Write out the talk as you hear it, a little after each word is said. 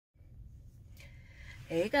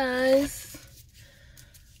Hey guys,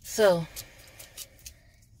 so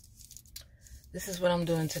this is what I'm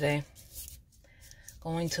doing today.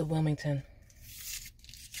 Going to Wilmington.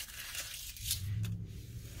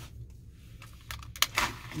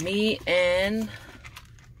 Me and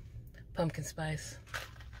pumpkin spice.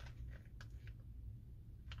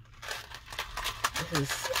 This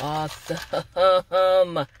is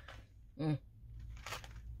awesome.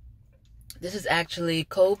 This is actually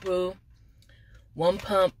cold brew, 1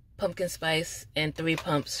 pump pumpkin spice, and 3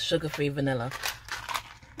 pumps sugar-free vanilla.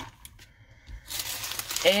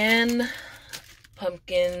 And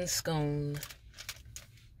pumpkin scone.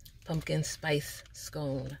 Pumpkin spice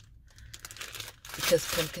scone. Because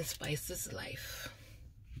pumpkin spice is life.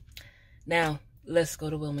 Now, let's go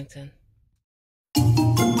to Wilmington.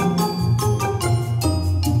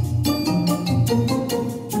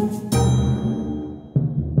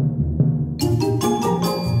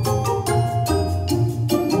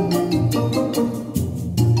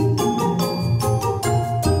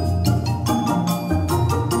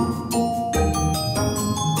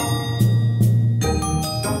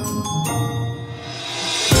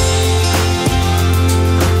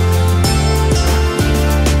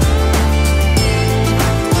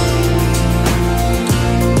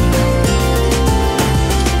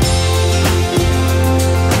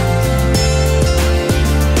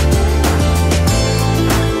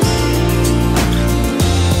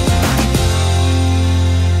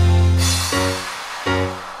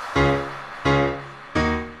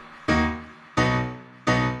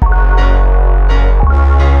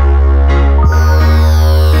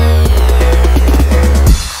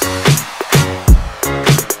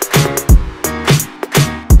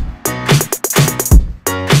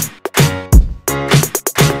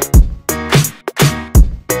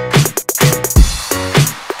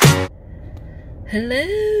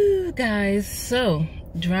 Hello guys, so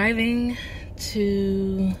driving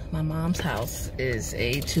to my mom's house is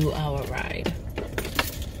a 2-hour ride.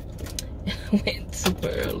 I went super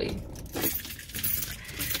early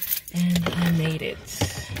and I made it.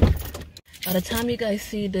 By the time you guys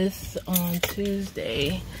see this on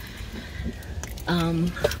Tuesday,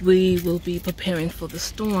 we will be preparing for the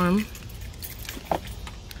storm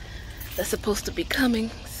that's supposed to be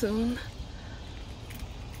coming soon.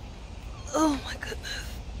 Oh my goodness.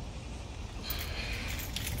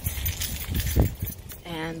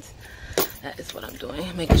 And that is what I'm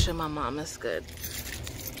doing, making sure my mom is good.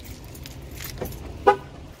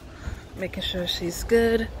 Making sure she's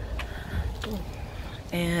good.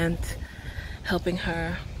 And helping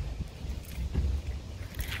her.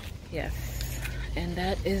 Yes. And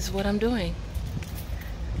that is what I'm doing.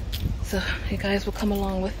 So you guys will come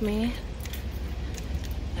along with me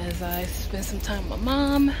as I spend some time with my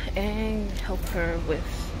mom and help her with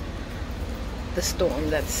the storm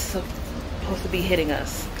that's supposed to be hitting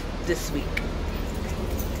us this week.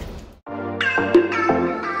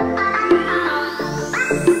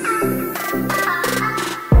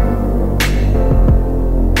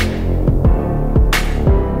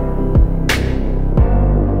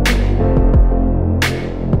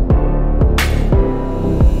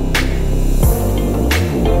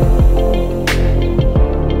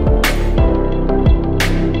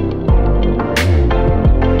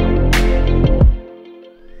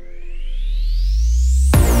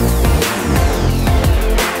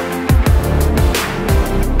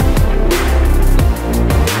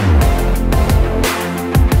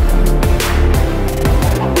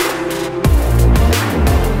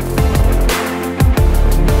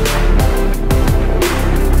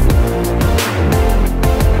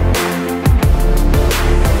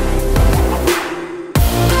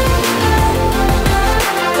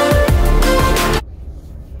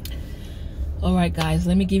 Alright guys,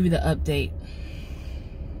 let me give you the update.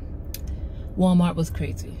 Walmart was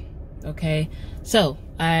crazy. Okay, so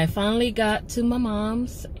I finally got to my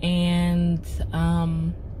mom's and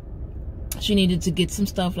she needed to get some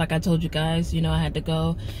stuff, like I told you guys. You know, I had to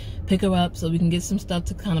go pick her up so we can get some stuff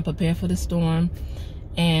to kind of prepare for the storm.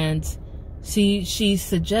 And she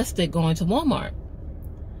suggested going to Walmart.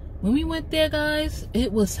 When we went there, guys,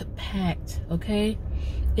 it was packed. Okay,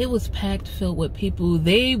 it was packed, filled with people.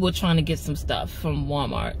 They were trying to get some stuff from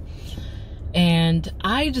Walmart, and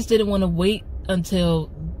I just didn't want to wait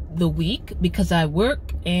until the week because I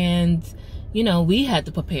work, and you know, we had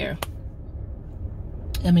to prepare.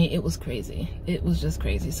 I mean, it was crazy. It was just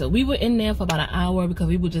crazy. So we were in there for about an hour because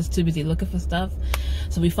we were just too busy looking for stuff.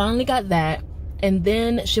 So we finally got that. And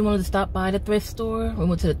then she wanted to stop by the thrift store. We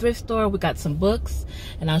went to the thrift store. We got some books,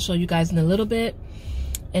 and I'll show you guys in a little bit.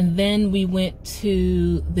 And then we went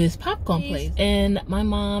to this popcorn place. And my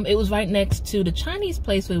mom, it was right next to the Chinese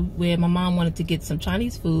place where my mom wanted to get some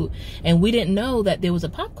Chinese food. And we didn't know that there was a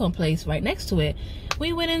popcorn place right next to it.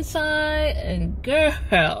 We went inside and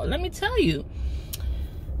girl, let me tell you,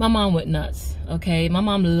 my mom went nuts, okay? My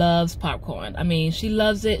mom loves popcorn. I mean, she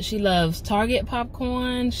loves it. She loves Target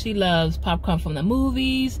popcorn. She loves popcorn from the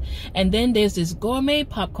movies. And then there's this gourmet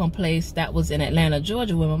popcorn place that was in Atlanta,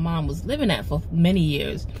 Georgia, where my mom was living at for many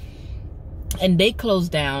years. And they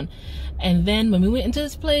closed down. And then when we went into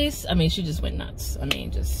this place, I mean, she just went nuts. I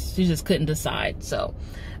mean, she just couldn't decide. So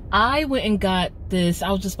I went and got this. I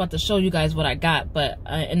was just about to show you guys what I got, but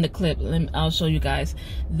in the clip, I'll show you guys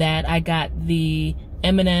that I got the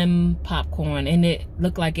M&M popcorn, and it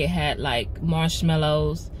looked like it had like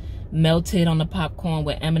marshmallows melted on the popcorn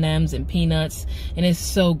with M&Ms and peanuts, and it's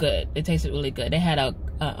so good. It tasted really good. They had a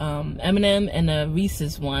M&M and a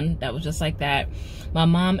Reese's one that was just like that. My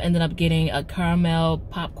mom ended up getting a caramel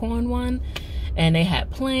popcorn one, and they had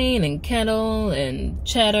plain and kettle and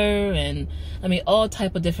cheddar, and I mean all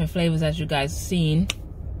type of different flavors as you guys seen.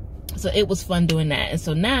 So it was fun doing that. And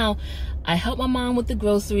so now I helped my mom with the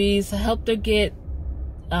groceries. I helped her get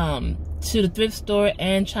to the thrift store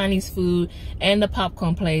and Chinese food and the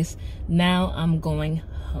popcorn place. Now I'm going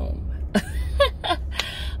home.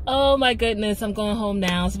 Oh my goodness, I'm going home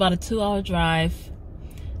now. It's about a 2-hour drive.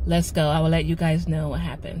 Let's go. I will let you guys know what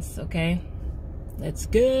happens, okay? Let's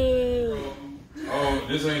go. Oh,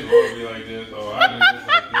 this ain't going to be like this. Oh, I do this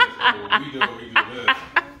like this. Oh, we do this.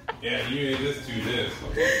 Yeah, you ain't this to this.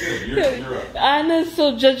 Okay, good. You're up. Anna's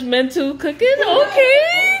so judgmental cooking. Okay.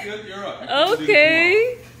 Oh, good. You're up.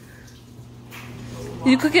 Okay.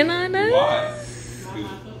 You cooking, Anna? Why?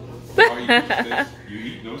 Why you cook this? You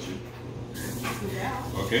eat, don't you?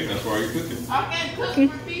 Okay, that's why you're cooking. I can't cook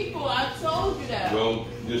for people. I told you that. Well,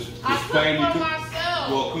 just plan you for cook. myself.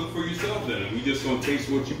 Well, cook for yourself then. We just gonna taste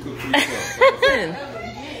what you cook for yourself.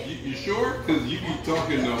 You sure? Because you be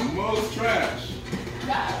talking the most trash. You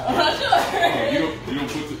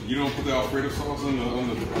don't put the Alfredo sauce on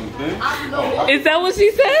the thing? Is that what she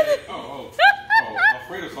said?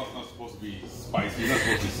 Alfredo sauce is not supposed to be spicy. It's not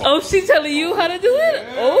supposed to be salty. Oh, she telling you how to do it?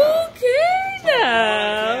 Yeah. Okay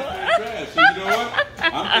now. So you know what?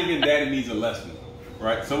 I'm thinking Daddy needs a lesson,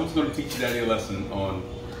 right? Someone's going to teach Daddy a lesson on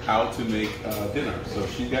how to make dinner. So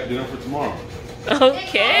she got dinner for tomorrow.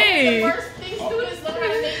 Okay. The first thing to do is learn how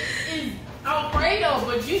to make is Alfredo,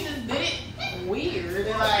 but you just did it weird.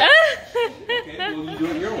 Like, Okay, well, you do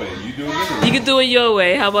it your way. You do it your way. You can do it your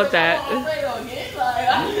way. How about that? Alfredo again? Like,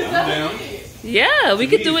 I'm down. Yeah, we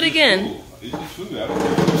could do it again. It's just food. I don't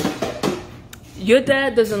care. Your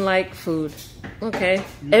dad doesn't like food. Okay.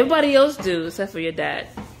 Everybody else do, except for your dad.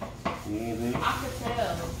 Mm-hmm. I could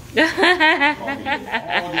tell.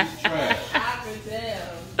 All this trash. I could tell.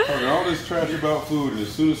 Talking all this trash about food, and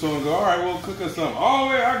as soon as someone goes, all right, well, cook us something. Oh,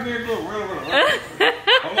 wait, I can't cook.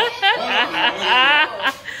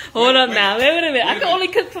 Hold up now. Wait a minute. I can only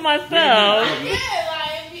cook for myself. Yeah, like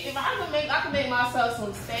if I can make myself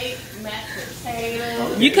some steak, mashed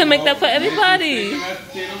potatoes. You can make that for everybody. Mashed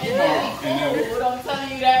potatoes tomorrow, and then I'm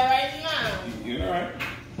telling you that right now. you're all right.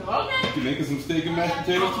 Okay. You can make us some steak and mashed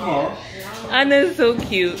potatoes tomorrow. I know, it's so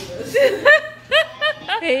cute.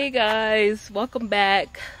 Hey guys, welcome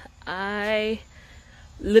back. I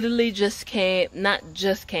literally just came, not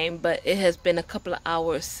just came, but it has been a couple of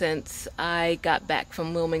hours since I got back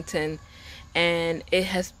from Wilmington, and it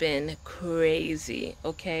has been crazy.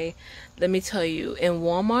 Okay, let me tell you, in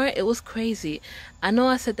Walmart it was crazy. I know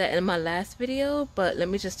I said that in my last video, but let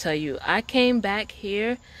me just tell you, I came back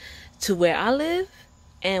here to where I live,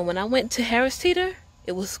 and when I went to Harris Teeter,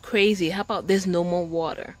 it was crazy. How about there's no more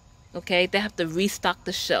water? Okay, they have to restock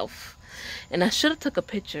the shelf, and I should have took a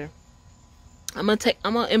picture. I'm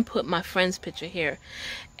gonna input my friend's picture here,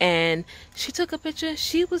 and she took a picture.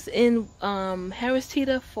 She was in Harris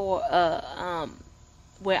Teeter for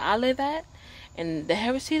where I live at, and the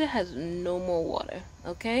Harris Teeter has no more water.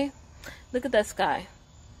 Okay, look at that sky.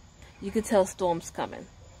 You can tell storms coming.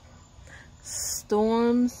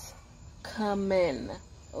 Storms coming.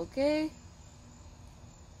 Okay.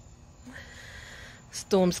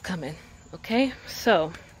 Storms coming. Okay,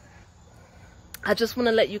 so I just want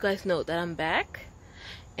to let you guys know that I'm back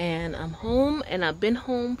and I'm home, and I've been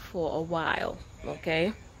home for a while.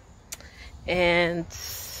 Okay, and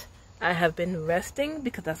I have been resting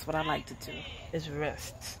because that's what I like to do, is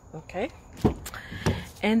rest. Okay,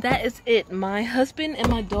 and that is it. My husband and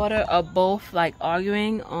my daughter are both like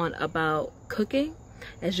arguing on about cooking,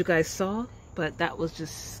 as you guys saw, but that was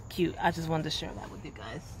just cute. I just wanted to share that with you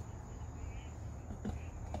guys.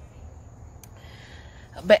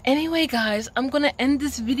 But anyway, guys, I'm gonna end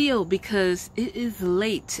this video because it is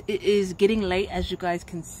late. It is getting late, as you guys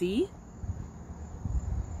can see.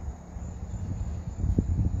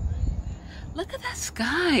 Look at that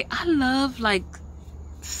sky. I love like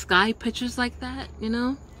sky pictures like that, you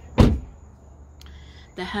know,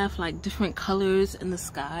 that have like different colors in the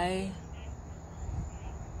sky.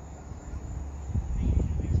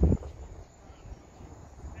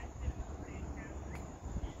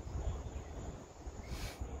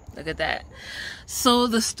 Look at that. So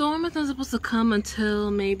the storm is not supposed to come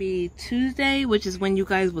until maybe Tuesday, which is when you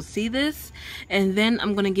guys will see this. And then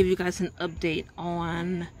I'm going to give you guys an update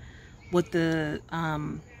on what the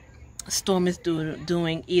storm is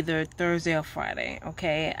doing either Thursday or Friday.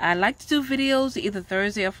 Okay, I like to do videos either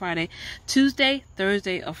Thursday or Friday. Tuesday,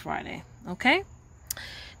 Thursday, or Friday. Okay,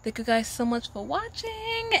 thank you guys so much for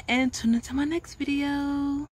watching, and tune into my next video.